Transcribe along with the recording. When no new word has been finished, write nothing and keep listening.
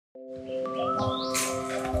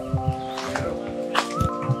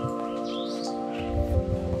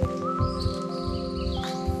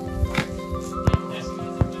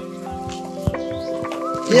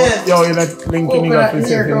Yes. Yo, you're not linking me up with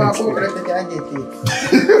something.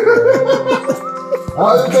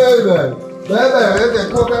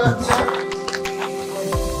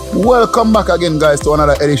 Welcome back again, guys, to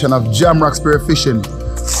another edition of Jamrock Spearfishing.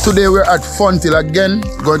 Today we're at Funtil again,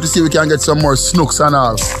 going to see if we can get some more snooks and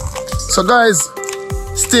all. So guys,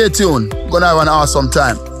 stay tuned. Gonna have an awesome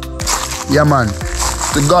time. Yeah man,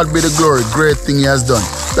 to God be the glory, great thing he has done.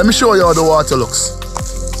 Let me show you how the water looks.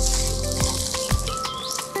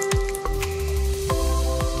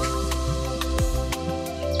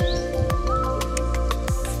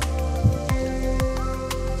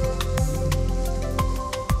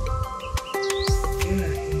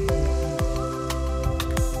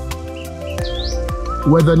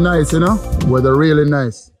 Weather nice, you know? Weather really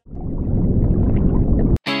nice.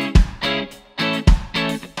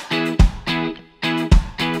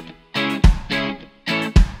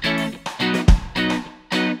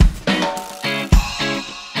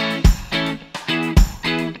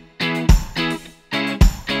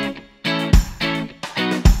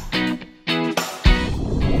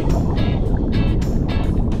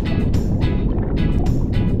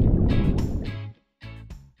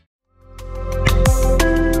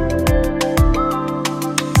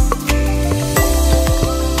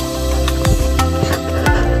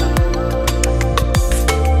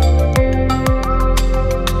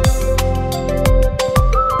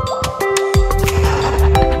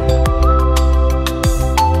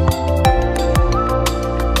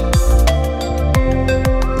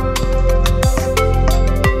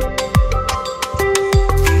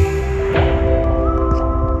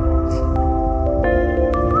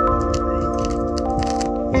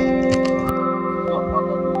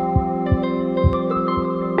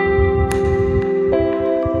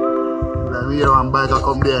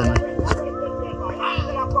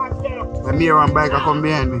 One bike come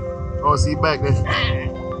behind me. Oh, see back there.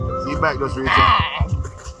 See back just reach out.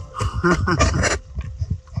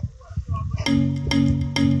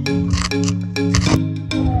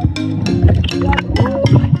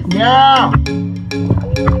 Yeah.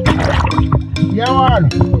 Yeah man.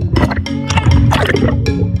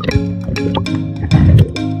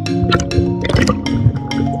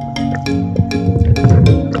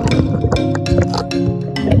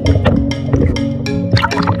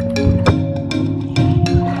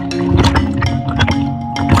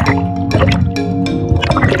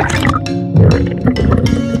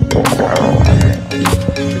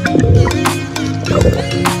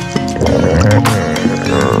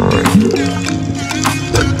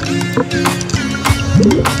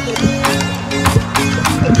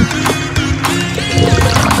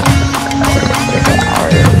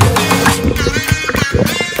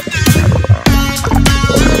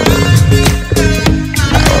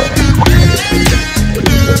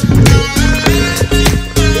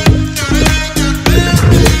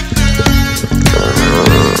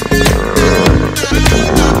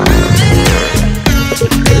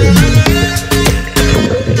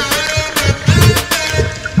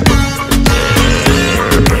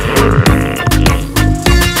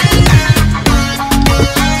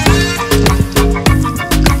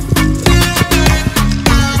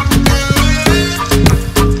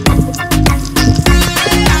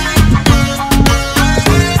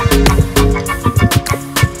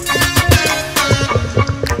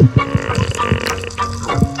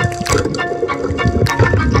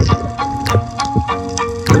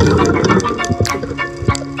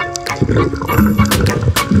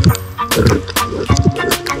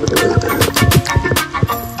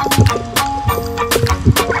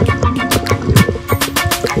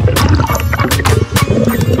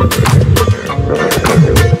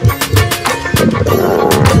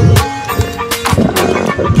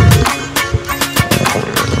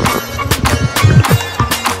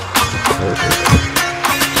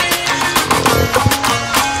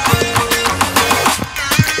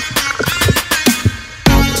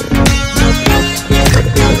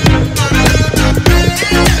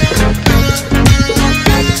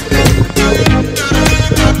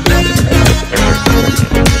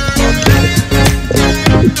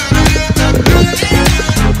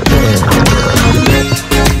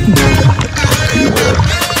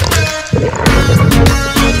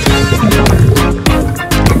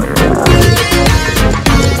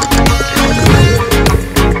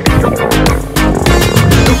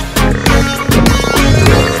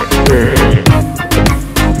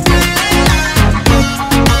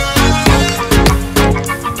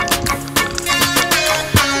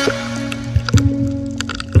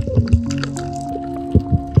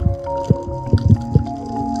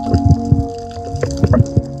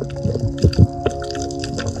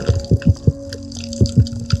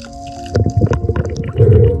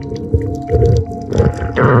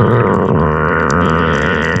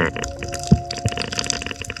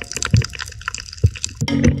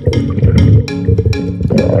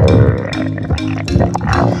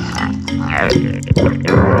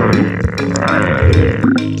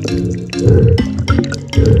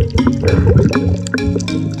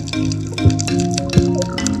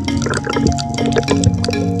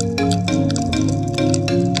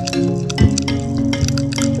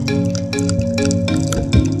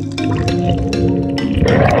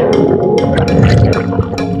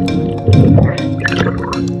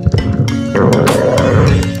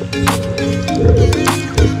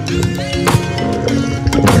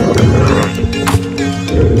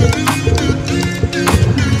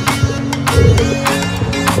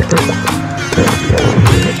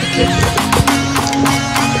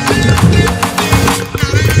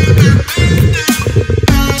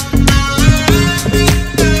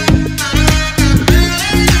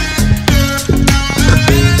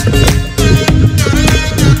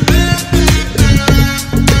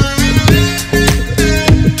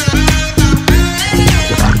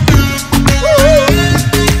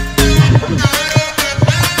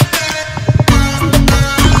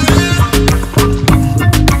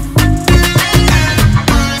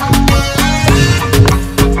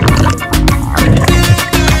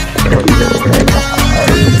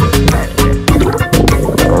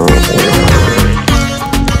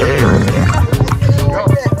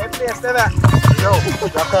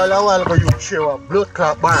 Nakalawan ko yung siya, blood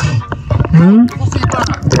clot ba?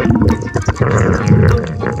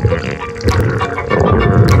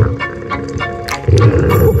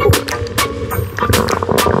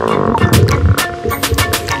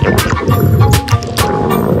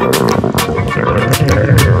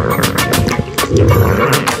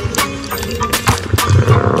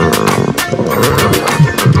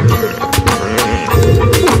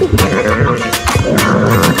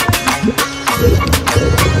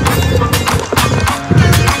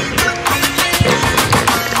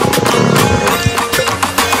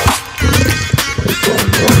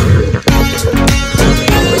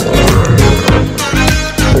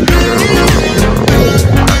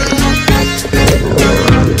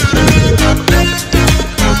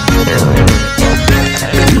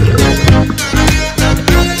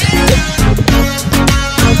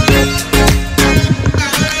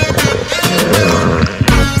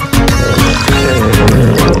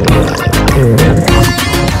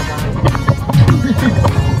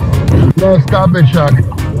 Nice carpet shark.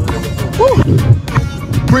 Woo.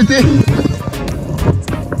 Pretty.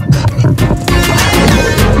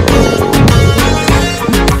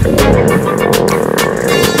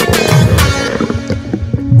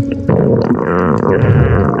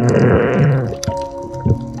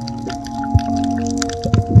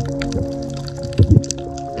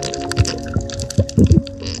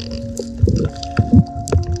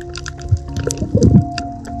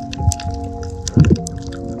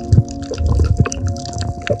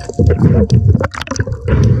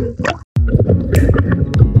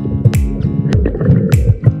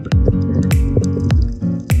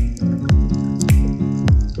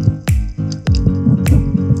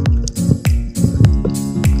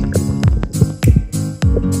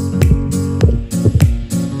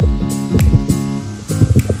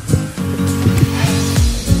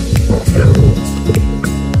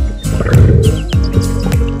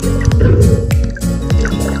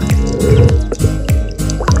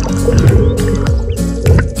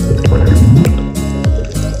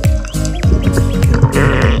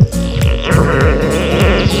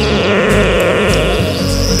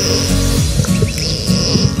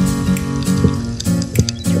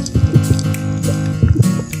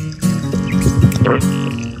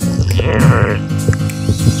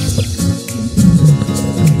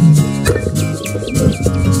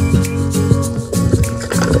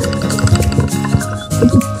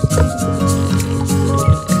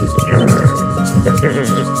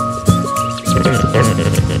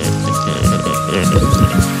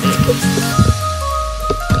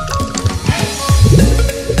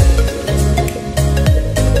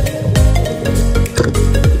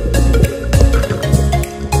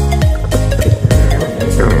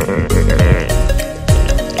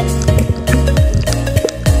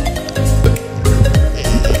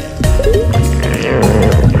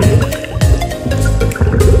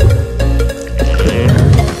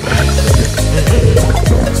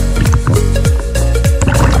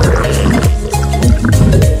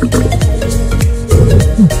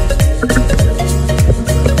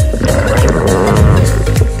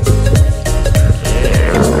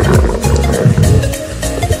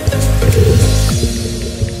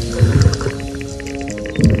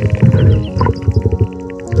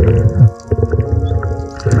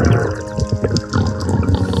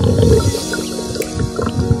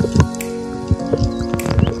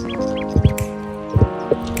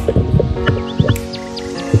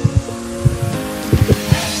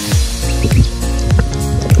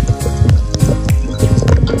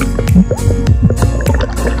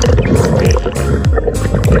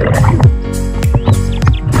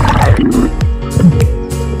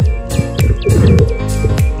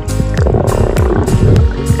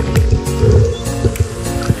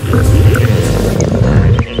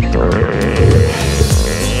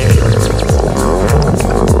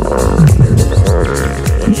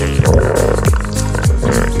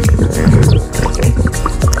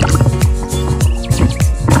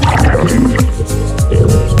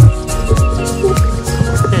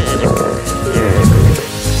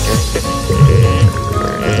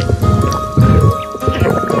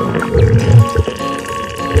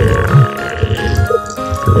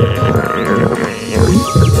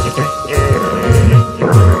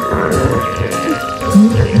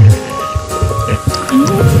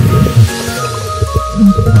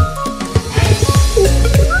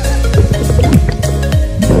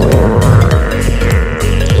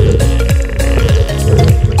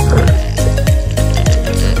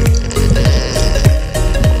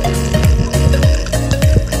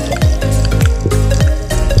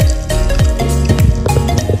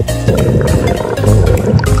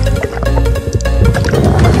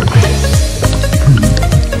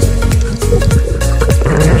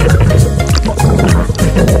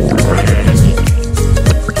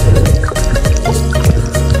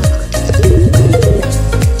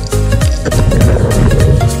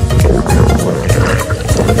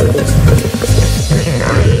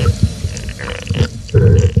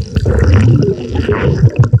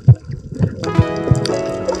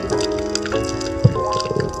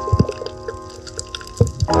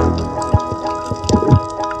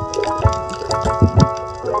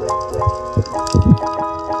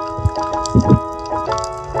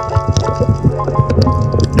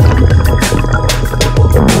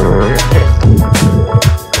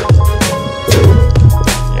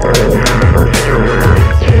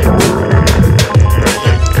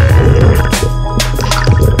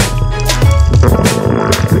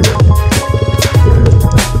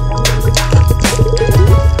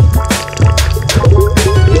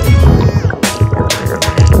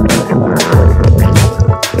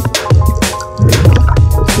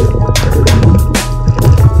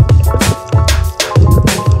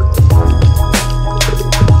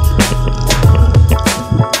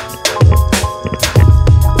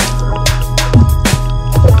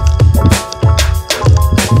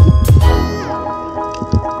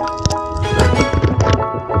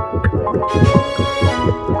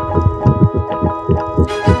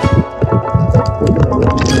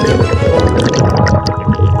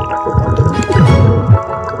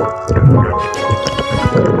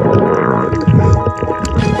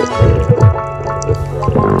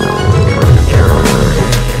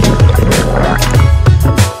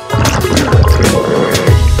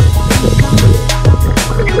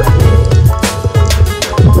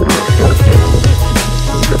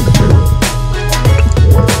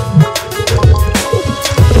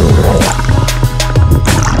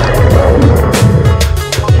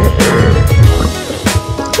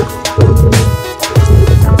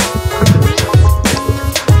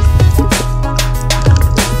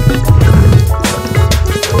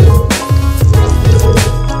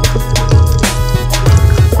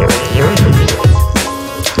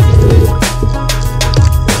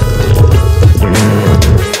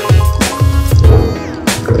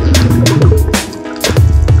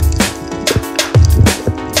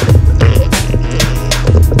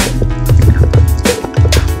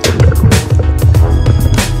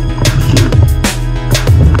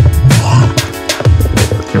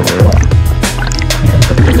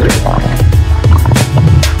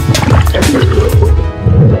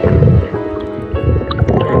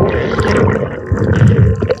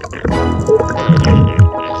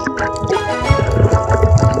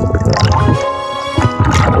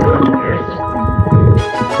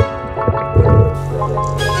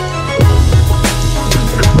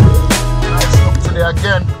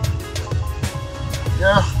 again,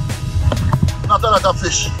 yeah, not a lot of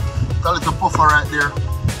fish. A little puffer right there.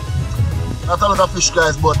 Not a lot of fish,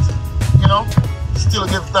 guys, but you know, still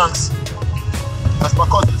give thanks. That's my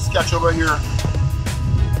cousin's catch over here.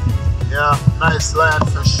 Yeah, nice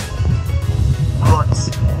lionfish. Runs.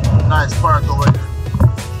 Nice part over here.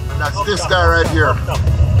 And that's this guy right here.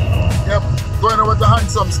 Yep, going over the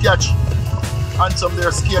handsome sketch. Handsome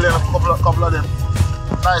there, scaling a couple of them.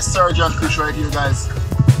 Nice sergeant fish right here, guys.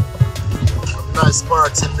 Nice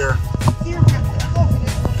parts in there.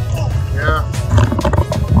 Yeah.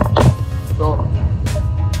 So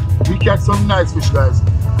we catch some nice fish, guys.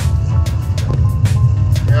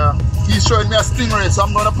 Yeah. He's showing me a stingray, so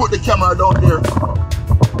I'm gonna put the camera down there.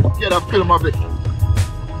 Get a film of it.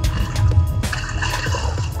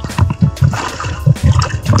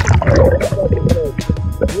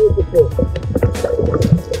 Beautiful.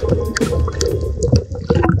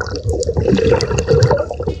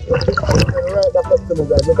 Right, that's customer,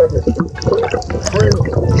 guys. Look at it.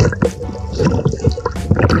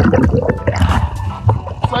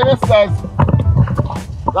 So yes, guys.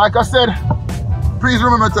 Like I said, please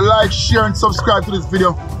remember to like, share, and subscribe to this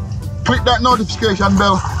video. Click that notification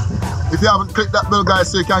bell if you haven't clicked that bell,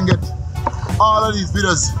 guys, so you can get all of these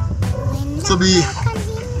videos to be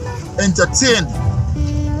entertained.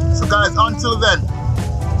 So guys, until then,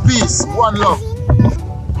 peace, one love.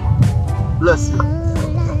 Bless you.